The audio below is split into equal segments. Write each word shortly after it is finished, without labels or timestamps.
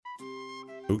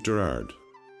Oughterard.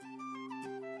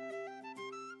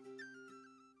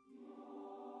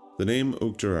 The name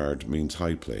Oughterard means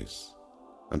high place,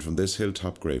 and from this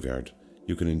hilltop graveyard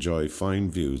you can enjoy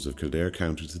fine views of Kildare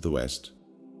County to the west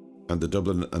and the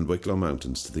Dublin and Wicklow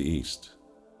Mountains to the east.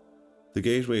 The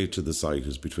gateway to the site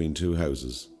is between two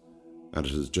houses, and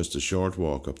it is just a short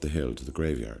walk up the hill to the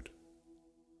graveyard.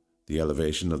 The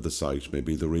elevation of the site may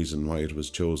be the reason why it was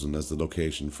chosen as the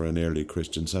location for an early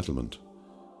Christian settlement,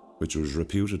 which was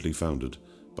reputedly founded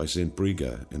by Saint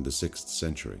Brigid in the 6th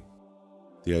century.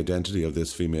 The identity of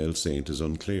this female saint is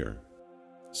unclear.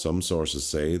 Some sources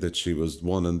say that she was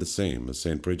one and the same as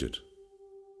Saint Brigid,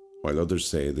 while others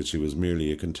say that she was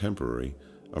merely a contemporary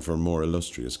of her more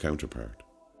illustrious counterpart.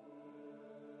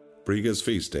 Brigid's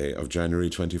feast day of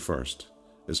January 21st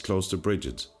is close to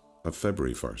Brigid's of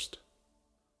February 1st.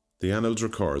 The annals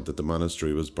record that the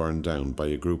monastery was burned down by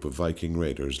a group of Viking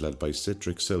raiders led by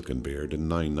Sihtric Silkenbeard in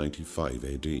 995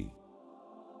 AD.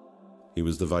 He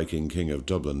was the Viking king of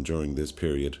Dublin during this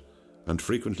period and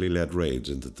frequently led raids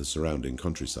into the surrounding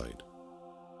countryside.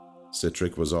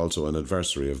 Sihtric was also an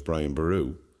adversary of Brian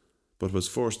Boru, but was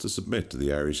forced to submit to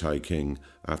the Irish High King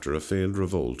after a failed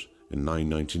revolt in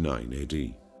 999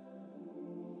 AD.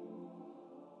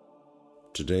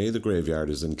 Today the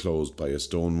graveyard is enclosed by a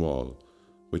stone wall,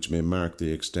 which may mark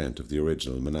the extent of the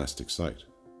original monastic site.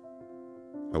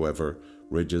 However,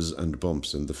 ridges and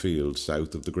bumps in the field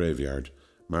south of the graveyard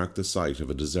mark the site of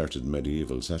a deserted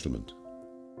medieval settlement.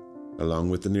 Along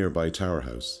with the nearby Tower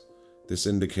House, this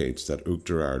indicates that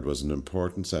Oughterard was an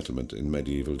important settlement in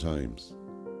medieval times.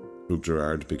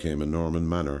 Oughterard became a Norman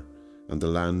manor, and the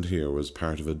land here was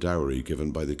part of a dowry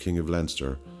given by the King of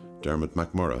Leinster, Dermot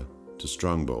MacMurrough, to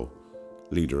Strongbow,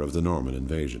 leader of the Norman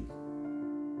invasion.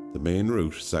 The main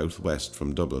route southwest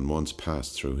from Dublin once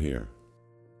passed through here.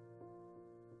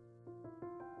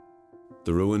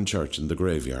 The ruined church in the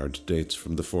graveyard dates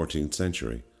from the 14th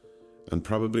century and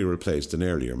probably replaced an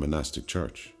earlier monastic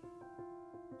church.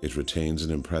 It retains an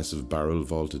impressive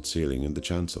barrel-vaulted ceiling in the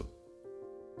chancel.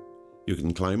 You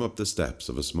can climb up the steps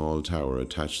of a small tower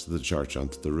attached to the church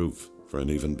onto the roof for an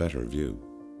even better view.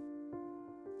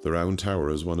 The round tower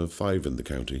is one of 5 in the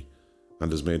county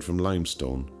and is made from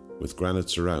limestone with granite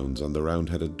surrounds on the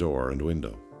round-headed door and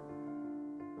window.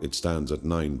 It stands at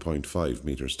 9.5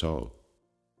 metres tall.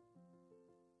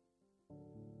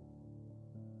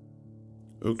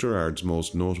 Oughterard's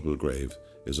most notable grave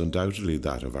is undoubtedly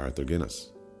that of Arthur Guinness,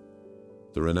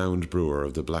 the renowned brewer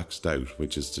of the black stout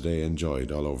which is today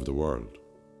enjoyed all over the world.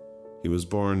 He was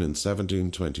born in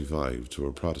 1725 to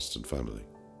a Protestant family.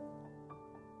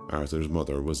 Arthur's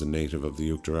mother was a native of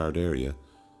the Oughterard area,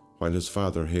 while his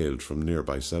father hailed from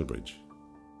nearby Selbridge.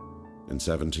 In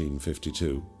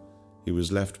 1752, he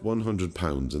was left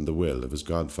 £100 in the will of his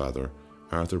godfather,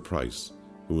 Arthur Price,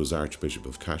 who was Archbishop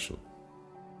of Cashel.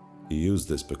 He used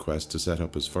this bequest to set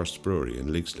up his first brewery in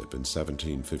Leixlip in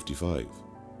 1755.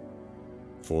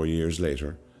 4 years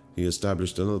later, he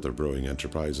established another brewing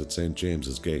enterprise at St.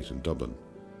 James's Gate in Dublin,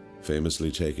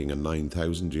 famously taking a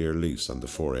 9,000-year lease on the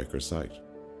 4-acre site.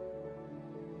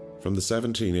 From the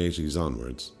 1780s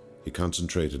onwards, he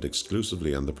concentrated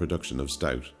exclusively on the production of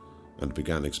stout and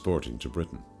began exporting to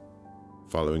Britain.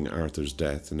 Following Arthur's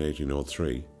death in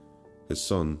 1803, his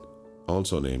son,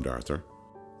 also named Arthur,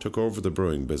 took over the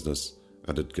brewing business,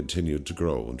 and it continued to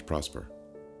grow and prosper,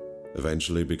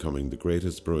 eventually becoming the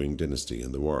greatest brewing dynasty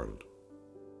in the world.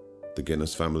 The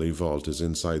Guinness family vault is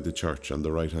inside the church on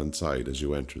the right-hand side as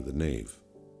you enter the nave.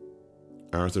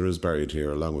 Arthur is buried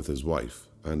here along with his wife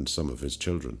and some of his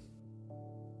children.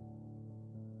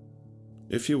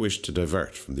 If you wish to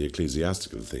divert from the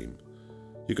ecclesiastical theme,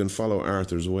 you can follow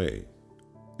Arthur's Way,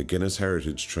 a Guinness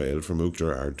heritage trail from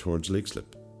Oughterard towards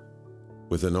Leixlip,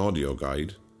 with an audio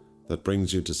guide that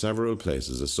brings you to several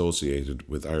places associated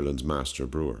with Ireland's master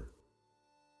brewer.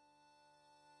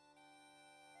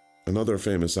 Another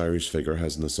famous Irish figure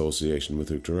has an association with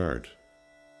Oughterard.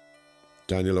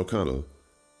 Daniel O'Connell,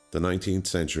 the 19th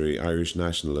century Irish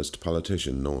nationalist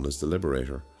politician known as the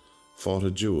Liberator, fought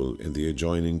a duel in the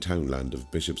adjoining townland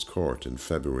of Bishop's Court in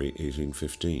February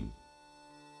 1815.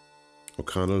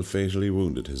 O'Connell fatally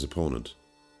wounded his opponent,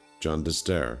 John de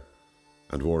Stair,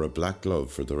 and wore a black glove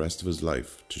for the rest of his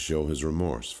life to show his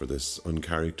remorse for this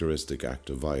uncharacteristic act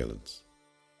of violence.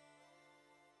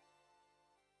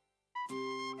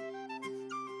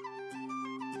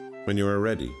 When you are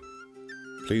ready,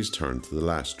 please turn to the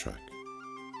last track.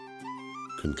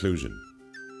 Conclusion.